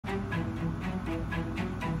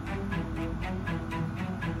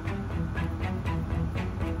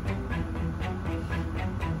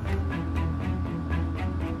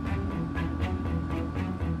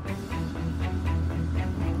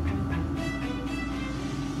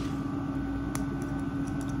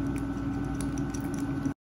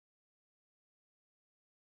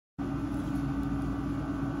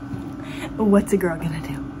what's a girl gonna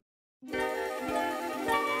do?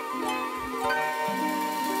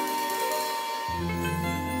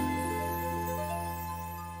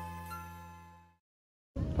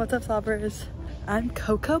 What's up, slobbers? I'm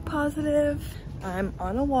cocoa positive. I'm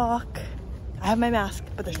on a walk. I have my mask,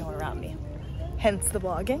 but there's no one around me. Hence the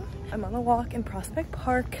vlogging. I'm on a walk in Prospect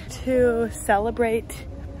Park to celebrate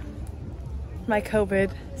my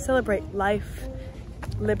COVID, celebrate life,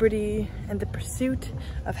 liberty, and the pursuit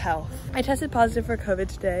of health. I tested positive for COVID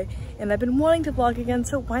today, and I've been wanting to vlog again,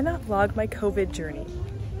 so why not vlog my COVID journey?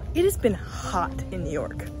 It has been hot in New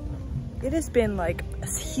York. It has been like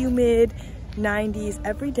humid, 90s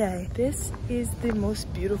every day. This is the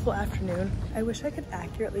most beautiful afternoon. I wish I could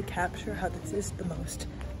accurately capture how this is the most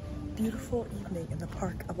beautiful evening in the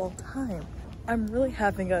park of all time. I'm really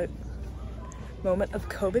having a moment of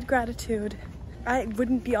COVID gratitude. I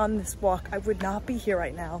wouldn't be on this walk. I would not be here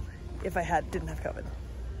right now if I didn't have COVID.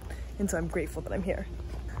 And so I'm grateful that I'm here.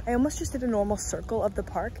 I almost just did a normal circle of the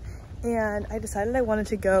park, and I decided I wanted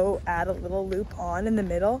to go add a little loop on in the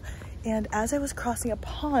middle. And as I was crossing a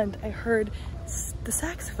pond, I heard the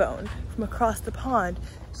saxophone from across the pond.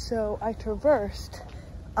 So I traversed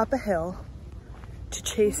up a hill to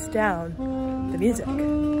chase down the music.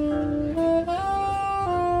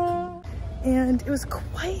 And it was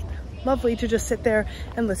quite lovely to just sit there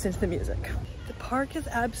and listen to the music. The park is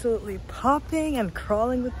absolutely popping and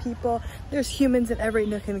crawling with people. There's humans in every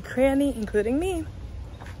nook and cranny, including me.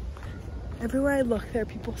 Everywhere I look, there are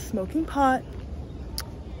people smoking pot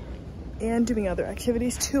and doing other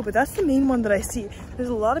activities too, but that's the main one that I see. There's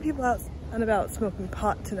a lot of people out and about smoking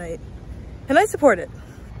pot tonight, and I support it,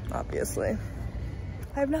 obviously.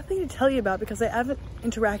 I have nothing to tell you about because I haven't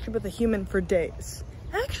interacted with a human for days.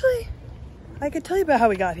 Actually, I could tell you about how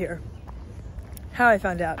we got here, how I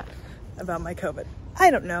found out about my COVID.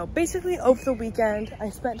 I don't know. Basically, over the weekend,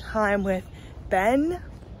 I spent time with Ben.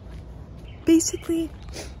 Basically,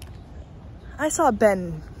 I saw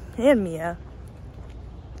Ben and Mia.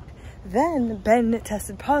 Then Ben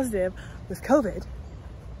tested positive with COVID,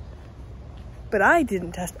 but I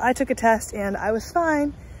didn't test. I took a test and I was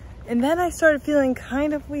fine. And then I started feeling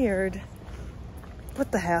kind of weird.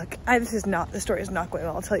 What the heck? The story is not going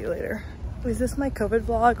well. I'll tell you later. Was this my COVID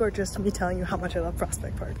vlog or just me telling you how much I love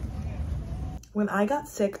Prospect Park? When I got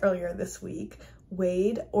sick earlier this week,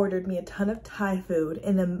 Wade ordered me a ton of Thai food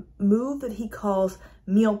in a move that he calls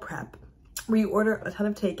meal prep, where you order a ton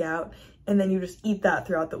of takeout and then you just eat that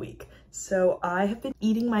throughout the week. So I have been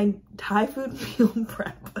eating my Thai food meal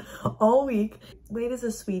prep all week. Wade is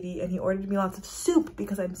a sweetie and he ordered me lots of soup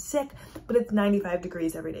because I'm sick, but it's 95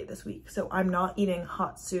 degrees every day this week. So I'm not eating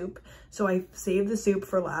hot soup. So I saved the soup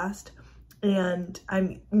for last and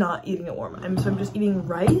I'm not eating it warm. So I'm just eating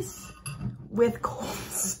rice with cold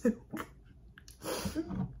soup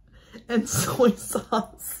and soy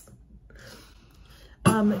sauce.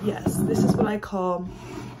 Yes, this is what I call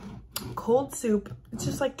cold soup. It's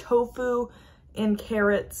just like tofu and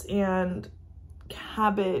carrots and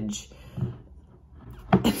cabbage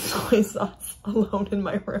and soy sauce alone in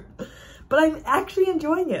my room. But I'm actually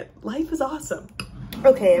enjoying it. Life is awesome.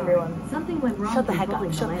 Okay, everyone. Something went wrong. Shut the heck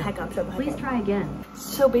up. Shut the heck up. Shut the heck up. Please try again.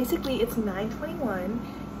 So basically it's 9:21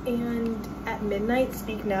 and at midnight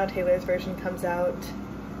Speak Now Taylor's version comes out.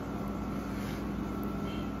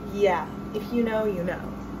 Yeah, if you know, you know.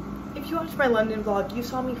 If you watched my London vlog, you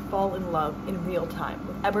saw me fall in love in real time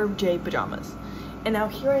with Ever J pajamas. And now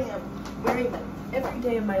here I am, wearing them every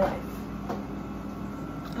day of my life.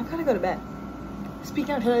 I've gotta go to bed. Speak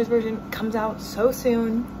Now Taylor's version comes out so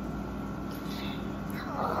soon.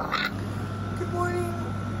 Good morning.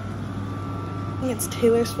 It's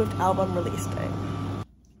Taylor Swift album release day.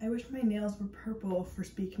 I wish my nails were purple for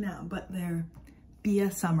Speak Now, but they're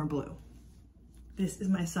BS Summer Blue. This is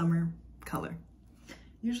my summer color.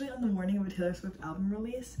 Usually on the morning of a Taylor Swift album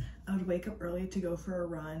release, I would wake up early to go for a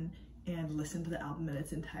run and listen to the album in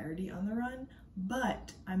its entirety on the run,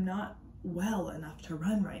 but I'm not well enough to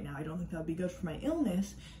run right now. I don't think that would be good for my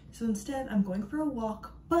illness, so instead I'm going for a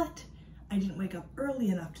walk, but I didn't wake up early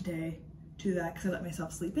enough today to do that because I let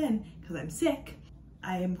myself sleep in because I'm sick.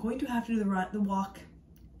 I am going to have to do the walk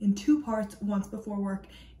in two parts, once before work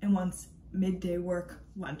and once midday work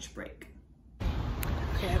lunch break.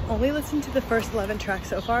 Okay, I've only listened to the first 11 tracks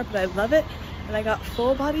so far, but I love it. And I got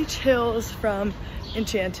full body chills from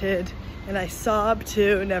Enchanted, and I sobbed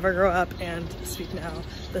to Never Grow Up and Speak Now,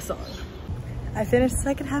 the song. I finished the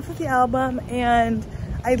second half of the album, and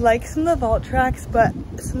I like some of the vault tracks, but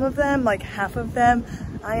some of them, like half of them,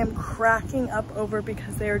 I am cracking up over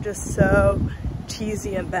because they are just so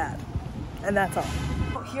cheesy and bad. And that's all.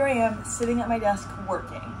 Here I am sitting at my desk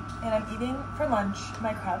working. and I'm eating for lunch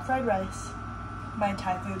my crab fried rice, my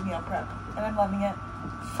Thai food meal prep, and I'm loving it.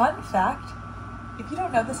 Fun fact, if you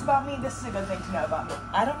don't know this about me, this is a good thing to know about me.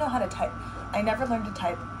 I don't know how to type. I never learned to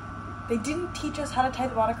type. They didn't teach us how to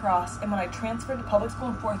type on a cross, and when I transferred to public school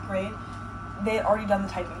in 4th grade, they had already done the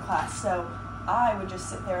typing class, so I would just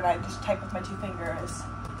sit there and I'd just type with my 2 fingers.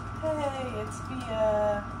 Hey, it's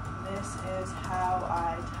Via. This is how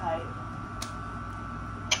I type.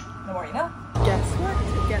 The more you know. Guess what?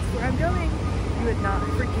 Guess where I'm going? You would not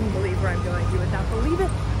freaking believe where I'm going. You would not believe it.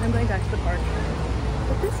 I'm going back to the park.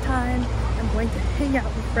 But this time, I'm going to hang out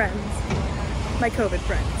with friends. My COVID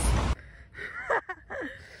friends.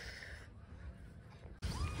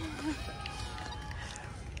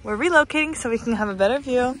 We're relocating so we can have a better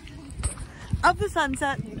view of the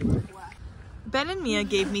sunset. Ben and Mia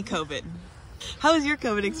gave me COVID. How has your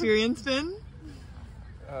COVID experience been?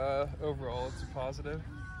 Overall, it's a positive.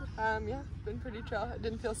 Yeah, been pretty chill. I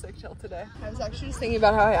didn't feel sick till today. I was actually just thinking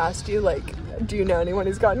about how I asked you, like, do you know anyone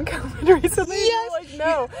who's gotten COVID recently? Yes! Like,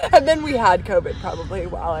 no. And then we had COVID probably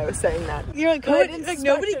while I was saying that. You're like, COVID, like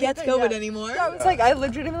nobody gets COVID anymore. Yeah, I was like, I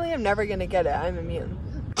legitimately am never gonna get it. I'm immune.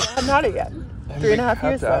 I'm not it yet. And 3.5 we years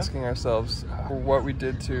kept though. asking ourselves what we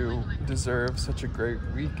did to deserve such a great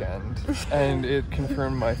weekend. And it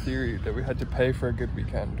confirmed my theory that we had to pay for a good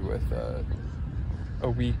weekend with a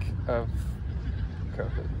week of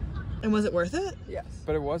COVID. And was it worth it? Yes.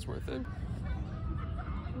 But it was worth it.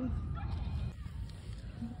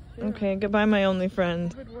 Okay, goodbye my only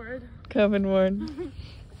friend. Good word. COVID ward.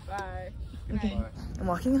 Bye. Okay. Bye. I'm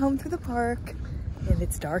walking home through the park and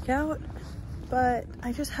it's dark out, but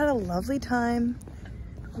I just had a lovely time.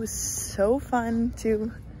 It was so fun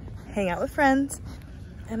to hang out with friends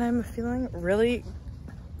and I'm feeling really,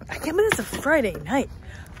 I can't believe it's a Friday night.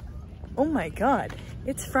 Oh my God,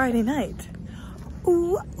 it's Friday night.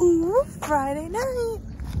 Ooh, ooh, Friday night.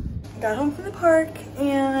 Got home from the park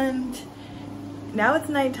and now it's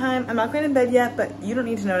nighttime. I'm not going to bed yet, but you don't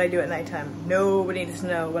need to know what I do at nighttime. Nobody needs to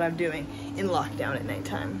know what I'm doing in lockdown at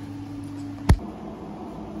nighttime.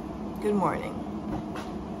 Good morning.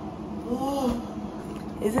 Oh.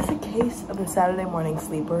 Is this a case of the Saturday morning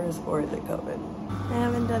sleepers or is it COVID? I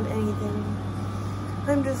haven't done anything.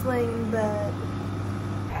 I'm just laying in bed.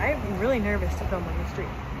 I'm really nervous to film on the street.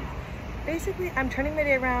 Basically, I'm turning my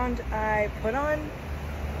day around. I put on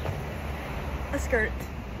a skirt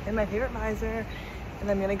and my favorite visor,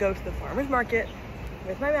 and I'm gonna go to the farmer's market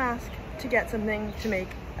with my mask to get something to make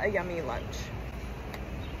a yummy lunch.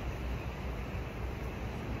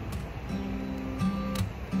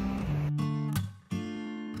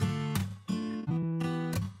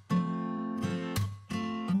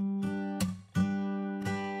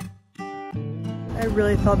 I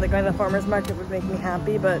really thought that going to the farmer's market would make me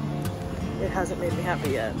happy, but it hasn't made me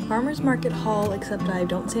happy yet. Farmer's market haul, except I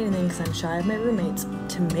don't say anything because I'm shy of my roommates.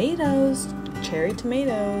 Tomatoes, cherry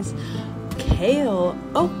tomatoes, kale.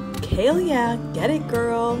 Oh, kale, yeah, get it,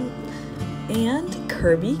 girl. And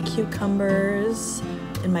Kirby cucumbers,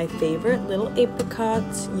 and my favorite little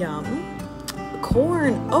apricots, yum.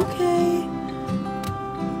 Corn, okay.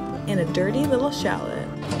 And a dirty little shallot.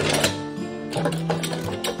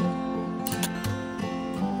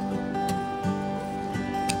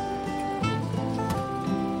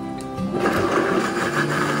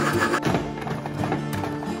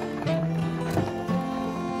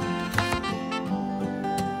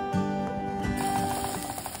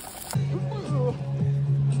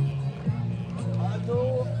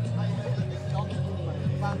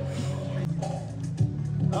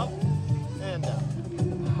 Up and down.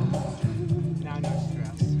 Now no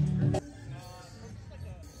stress.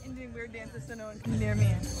 And doing weird dances so no one can near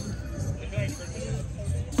me.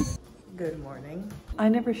 Good morning. I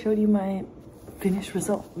never showed you my finished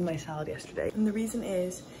result of my salad yesterday. And the reason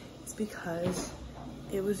is because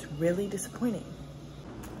it was really disappointing.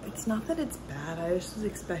 It's not that it's bad, I just was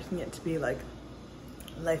expecting it to be like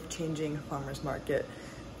life-changing farmer's market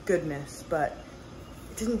goodness, but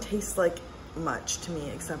it didn't taste like much to me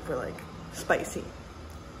except for like spicy.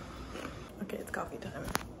 Okay, it's coffee time.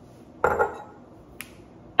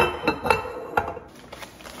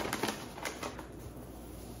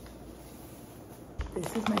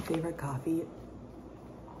 This is my favorite coffee.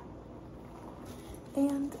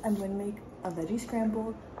 And I'm going to make a veggie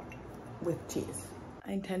scramble with cheese.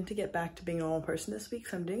 I intend to get back to being a normal person this week,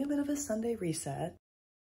 so I'm doing a bit of a Sunday reset.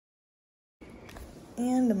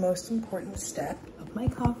 And the most important step of my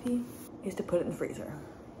coffee is to put it in the freezer.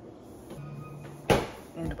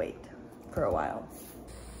 And wait for a while.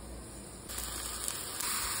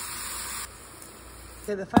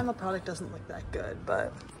 Okay, the final product doesn't look that good,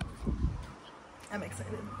 but I'm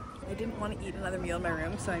excited. I didn't want to eat another meal in my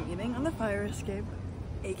room, so I'm eating on the fire escape,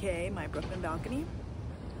 aka my Brooklyn balcony.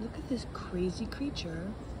 Look at this crazy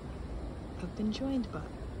creature I've been joined by.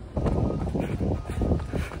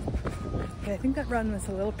 Okay, I think that run was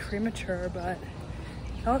a little premature, but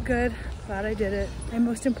felt good. Glad I did it. I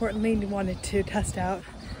most importantly wanted to test out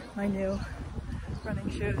my new running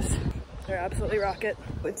shoes. They're absolutely rocket.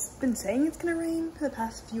 It's been saying it's gonna rain for the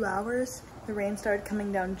past few hours. The rain started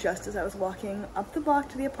coming down just as I was walking up the block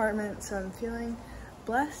to the apartment, so I'm feeling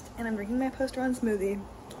blessed, and I'm drinking my post-run smoothie.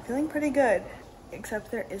 Feeling pretty good, except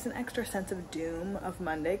there is an extra sense of doom of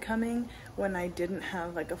Monday coming when I didn't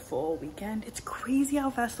have like a full weekend. It's crazy how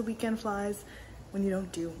fast the weekend flies when you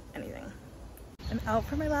don't do anything. I'm out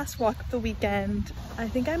for my last walk of the weekend. I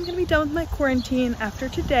think I'm gonna be done with my quarantine after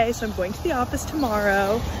today, so I'm going to the office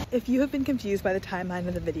tomorrow. If you have been confused by the timeline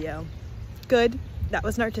of the video, good. That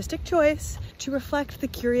was an artistic choice to reflect the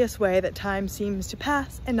curious way that time seems to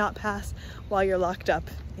pass and not pass while you're locked up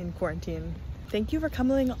in quarantine. Thank you for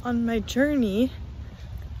coming on my journey.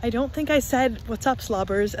 I don't think I said what's up,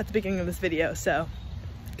 slobbers, at the beginning of this video, so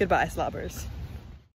goodbye, slobbers.